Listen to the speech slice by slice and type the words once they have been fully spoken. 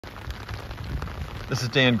This is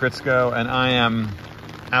Dan Gritsko, and I am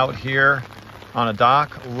out here on a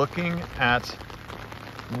dock looking at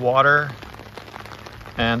water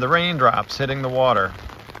and the raindrops hitting the water.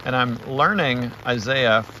 And I'm learning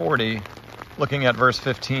Isaiah 40, looking at verse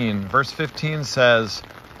 15. Verse 15 says,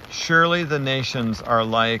 "Surely the nations are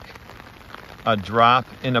like a drop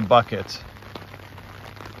in a bucket.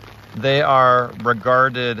 They are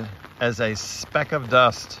regarded as a speck of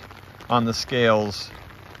dust on the scales.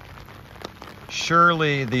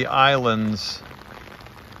 Surely the islands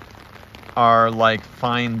are like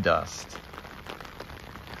fine dust."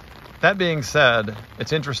 That being said,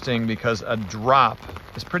 it's interesting because a drop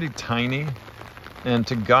is pretty tiny, and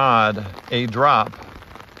to God, a drop,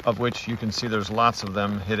 of which you can see there's lots of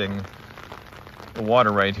them hitting the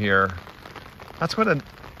water right here, that's what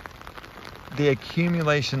the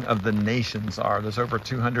accumulation of the nations are. There's over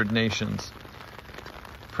 200 nations.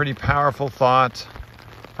 Pretty powerful thought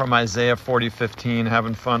from Isaiah 40:15,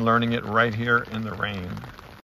 having fun learning it right here in the rain.